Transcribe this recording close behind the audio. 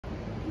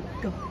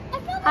Go.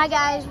 Hi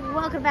guys,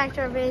 welcome back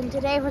to our video.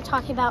 Today we're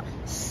talking about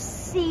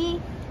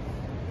sea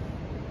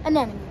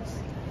anemones.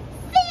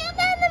 Sea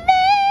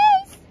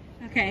anemones!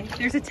 Okay,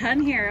 there's a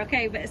ton here.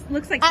 Okay, but it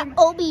looks like At some...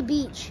 Obi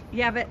Beach.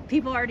 Yeah, but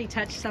people already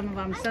touched some of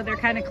them, so they're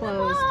kind of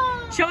closed.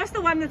 Show us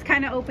the one that's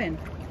kind of open.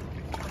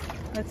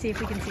 Let's see if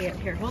we can see it.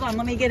 Here, hold on,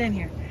 let me get in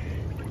here.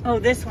 Oh,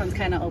 this one's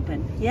kind of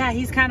open. Yeah,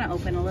 he's kind of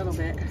open a little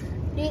bit.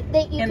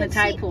 In the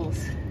tide pools.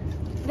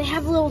 They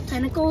have little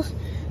tentacles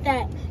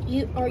that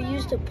are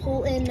used to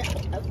pull in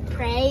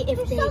prey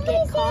if they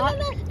get caught,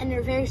 and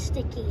they're very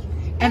sticky.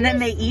 And then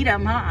they eat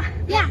them, huh?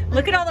 Yeah.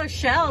 Look at all those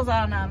shells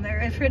on them.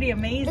 They're pretty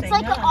amazing. It's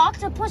like an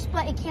octopus,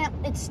 but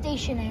it's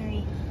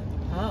stationary.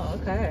 Oh,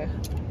 okay.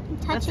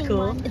 That's Touching cool.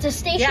 one. It's a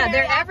stationary. Yeah,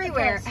 they're octopus.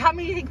 everywhere. How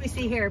many do you think we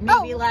see here?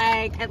 Maybe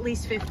like at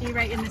least 50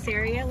 right in this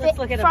area. Let's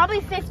look at them. Probably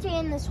 50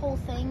 in this whole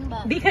thing,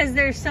 but because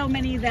there's so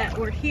many that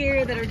were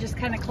here that are just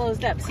kind of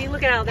closed up. See,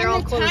 look at how they're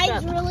all closed up.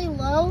 And the tide's really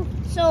low,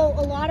 so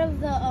a lot of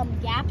the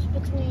gaps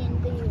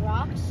between the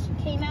rocks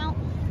came out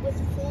with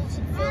fills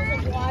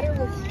of water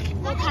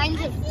with all kinds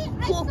of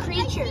cool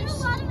creatures.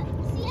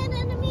 Sea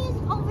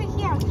anemones over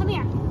here. Come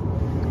here.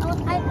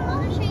 I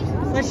want to show you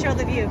something. Let's show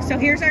the view. So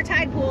here's our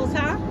tide pools,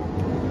 huh?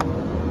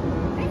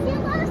 I see a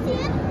lot of sea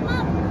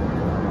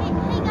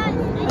anemones. Hey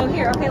guys. Oh,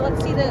 here. Okay,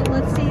 let's see the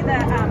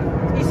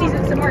you see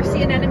some more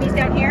sea anemones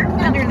down here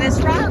under this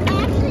rock? No,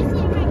 I actually see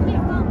it right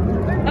here.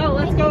 Mom. Oh,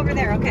 let's go over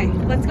there. Okay,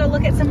 let's go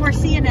look at some more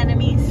sea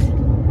anemones.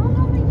 Mom,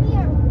 over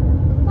here.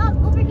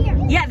 Mom, over here.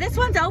 Yeah, this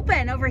one's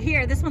open over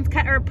here. This one's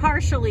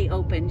partially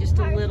open, just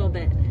a little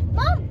bit.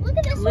 Mom, look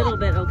at this one. A little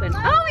bit open.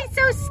 Mom. Oh, he's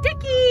so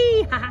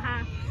sticky.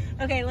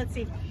 Okay, let's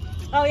see.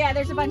 Oh yeah,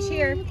 there's a bunch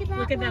here.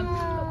 Look at them.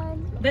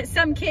 But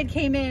some kid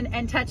came in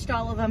and touched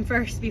all of them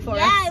first before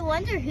us. I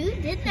wonder who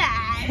did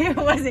that. It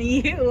wasn't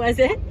you, was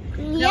it?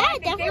 Yeah, I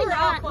think definitely they were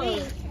all not me.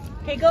 closed.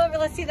 Okay, go over.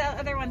 Let's see the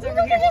other ones over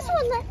Look here. at this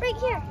one right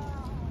here.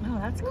 Oh,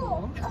 that's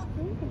cool.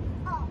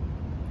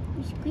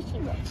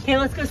 Squishy books. Okay,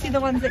 let's go see the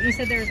ones that you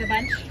said there was a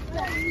bunch.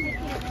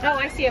 Oh,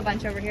 I see a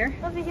bunch over here.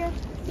 Over here.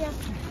 Yeah.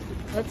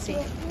 Let's see.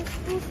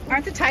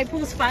 Aren't the tide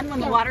pools fun when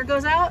the water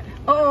goes out?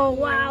 Oh,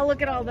 wow,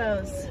 look at all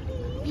those.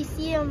 You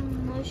see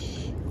them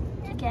mush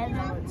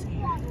together. Let's see.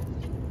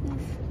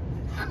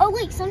 Oh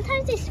wait,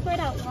 sometimes they spread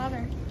out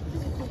water.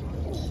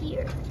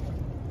 Here.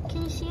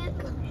 Can you see it?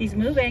 He's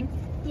moving.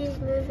 He's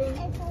moving.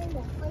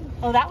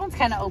 Oh, that one's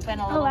kind of open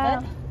a little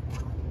bit.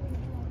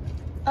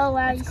 Oh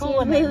wow, That's you cool see it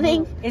when they moving?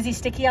 move. Is he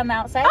sticky on the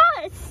outside?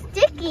 Oh, it's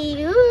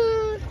sticky.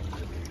 Ooh.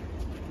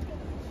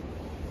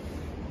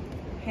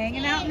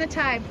 Hanging out in the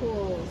tide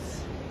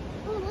pools.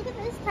 Oh, look at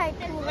this tide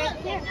pool right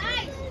here.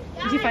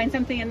 Did you find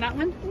something in that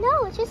one?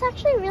 No, it's just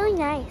actually really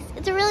nice.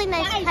 It's a really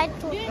nice tide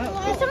pool.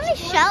 There's so many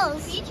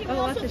shells. Oh,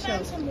 lots of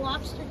shells. Some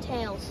lobster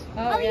tails.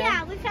 Oh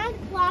yeah, we found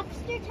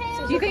lobster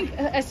tails. Do you think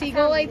a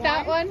seagull ate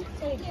that one?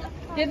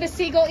 Did the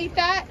seagull eat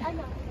that?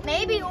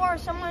 Maybe, or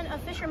a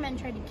fisherman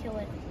tried to kill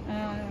it Oh,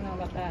 I don't know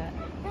about that.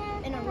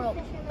 in a rope.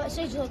 But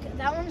Sage, look,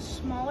 that one's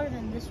smaller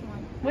than this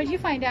one. What did you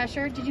find,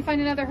 Asher? Did you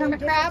find another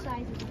hermit crab?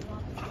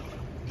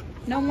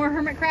 No more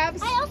hermit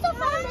crabs? I also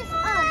found this.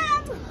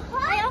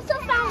 I also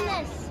found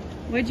this.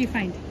 What did you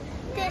find?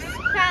 This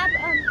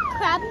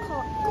crab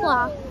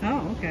claw.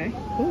 Oh, okay.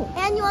 Cool.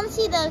 And you want to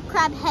see the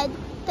crab head,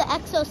 the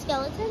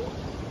exoskeleton?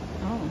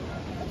 Oh.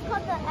 It's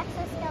called the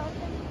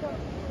exoskeleton.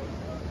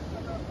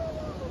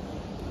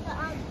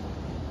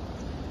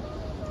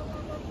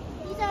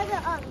 These are the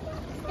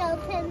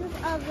skeletons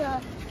of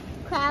the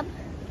crab.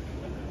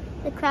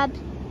 The crab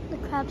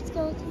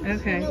skeleton.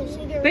 Okay. No,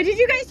 so they're- But did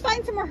you guys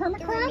find some more hermit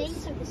the crabs?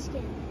 remains of the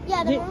skin.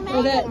 Yeah, the remains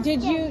of the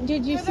Did skin. you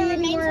They're see the any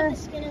remains more? of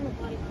the skin and the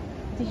body.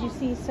 Did you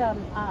see some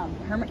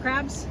hermit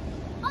crabs?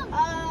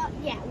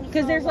 Yeah.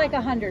 Because there's like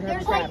 100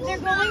 hermit crabs. They're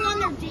going on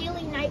their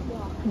daily night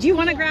walk. Do you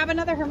want to grab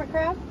another hermit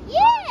crab?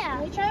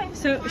 Yeah.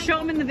 So show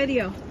them in the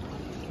video.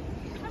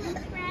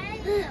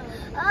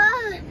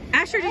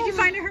 Asher, did you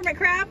find a hermit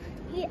crab?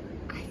 Yeah.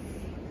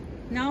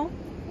 No?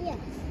 Yes.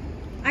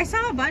 I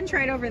saw a bunch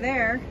right over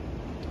there.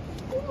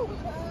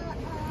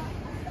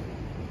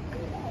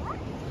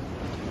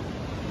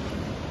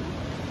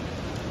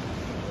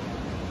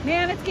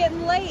 Man, it's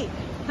getting late.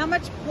 How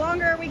much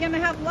longer are we going to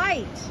have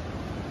light?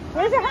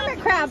 Where's a hermit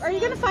crab? Are you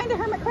going to find a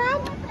hermit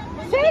crab?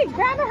 Sage,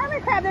 grab a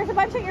hermit crab. There's a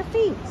bunch at your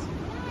feet.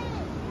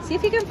 See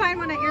if you can find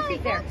one at your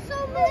feet there.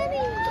 So many.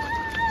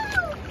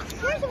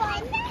 Here's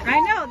one. I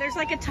know, there's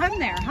like a ton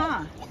there,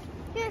 huh?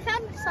 Here, I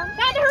found some.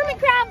 Found a hermit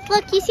crab.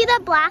 Look, you see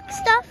that black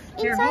stuff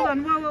inside? Here, hold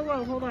on.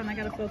 Whoa. Hold on. I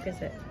got to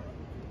focus it.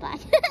 Black.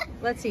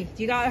 Let's see.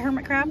 Do you got a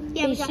hermit crab?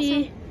 Yeah, we got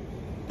some.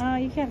 Oh,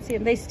 you can't see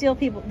them.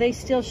 They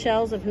steal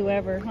shells of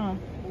whoever, huh?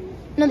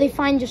 No, they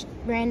find just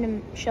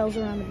random shells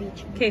around the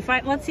beach. Okay,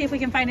 let's see if we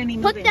can find any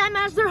moving. Put them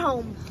as their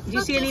home. Do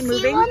you see any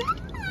moving?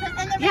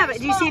 Yeah, but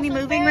do you see any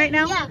moving right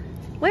now? Yeah.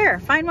 Where?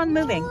 Find one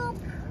moving.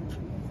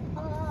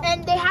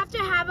 And they have to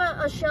have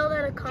a shell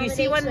that accommodates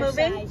Do you see one their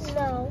moving? size.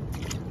 No.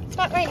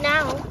 Not right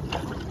now.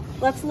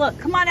 Let's look.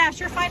 Come on,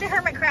 Asher. Find a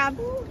hermit crab.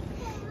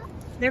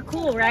 They're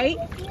cool, right?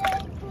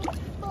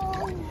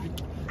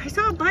 I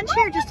saw a bunch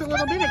here just a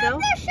little bit ago.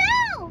 Their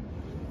shell.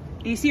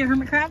 Do you see a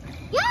hermit crab?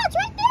 Yeah, it's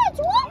right there. It's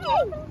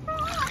walking.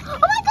 Oh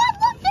my God,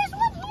 look, there's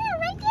one here,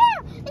 right there.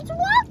 It's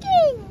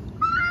walking.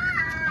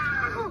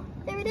 Oh,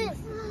 there it is.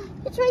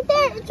 It's right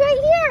there. It's right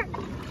here.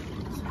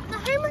 The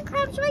hermit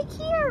crab's right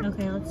here.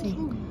 Okay, let's see.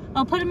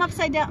 Oh, put him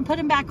upside down. Put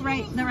him back the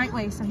right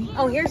way. So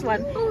oh, here's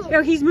one.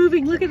 Oh, he's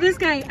moving. Look at this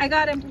guy. I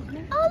got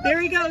him. Oh, there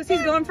he goes.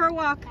 He's going for a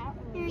walk.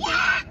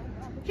 Yeah.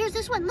 Here's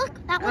this one.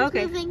 Look, that one's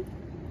moving.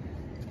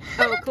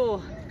 Oh,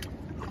 cool.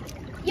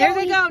 There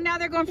they go. Now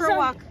they're going for a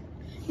walk.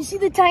 You see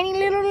the tiny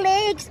little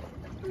legs?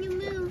 You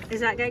move. Is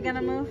that guy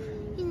gonna move?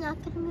 He's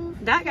not gonna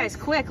move. That guy's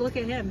quick. Look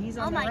at him. He's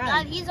on the run. Oh my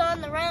God, he's on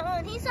the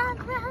run. He's on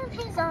the run.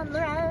 He's on the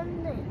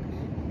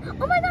run.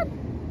 Oh my God.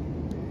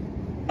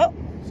 Oh,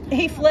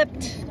 he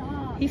flipped.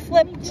 He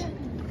flipped.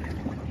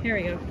 Here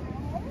we go.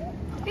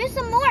 Here's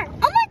some more.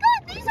 Oh my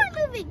God, these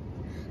are moving.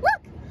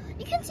 Look,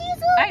 you can see his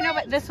little I know,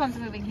 but this one's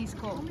moving. He's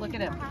cool. Look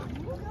at him.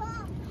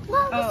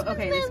 Whoa, Oh,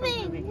 okay, this moving.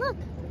 one's moving. Look,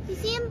 you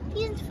see him?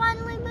 He's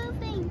finally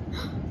moving.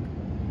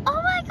 Oh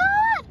my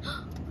God.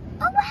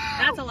 Oh wow.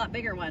 That's a lot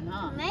bigger one,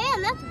 huh?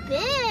 Man, that's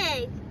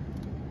big.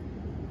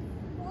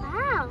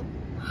 Wow.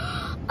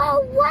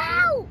 Oh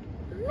wow.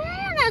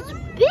 Man, that's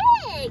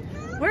big.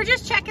 We're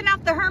just checking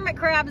out the hermit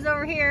crabs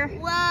over here.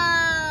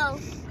 Whoa.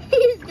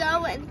 He's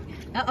going.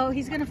 Uh-oh,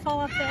 he's gonna fall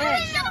off the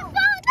edge. He's gonna fall. No.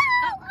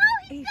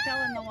 Oh, He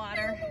fell in the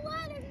water. He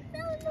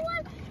fell in the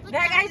water. Look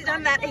That at guy's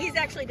done that. He's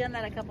actually done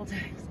that a couple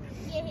times.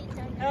 Yeah, he's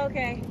done that.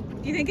 Okay.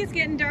 Do you think it's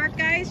getting dark,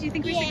 guys? Do you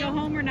think we should go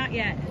home or not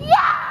yet?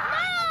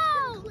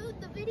 Yeah!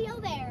 Include the video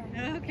there.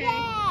 Okay.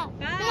 Yeah.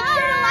 Bye. Make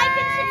sure to like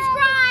and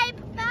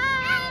subscribe.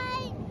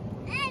 Bye.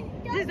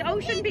 This is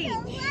Ocean Beach.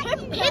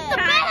 Hit the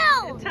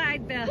bell.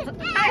 Tide bell.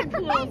 Tide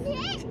pool.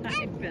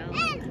 Tide bell.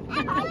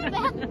 Tide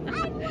bell.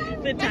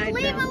 The tide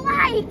Leave bell. a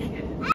like.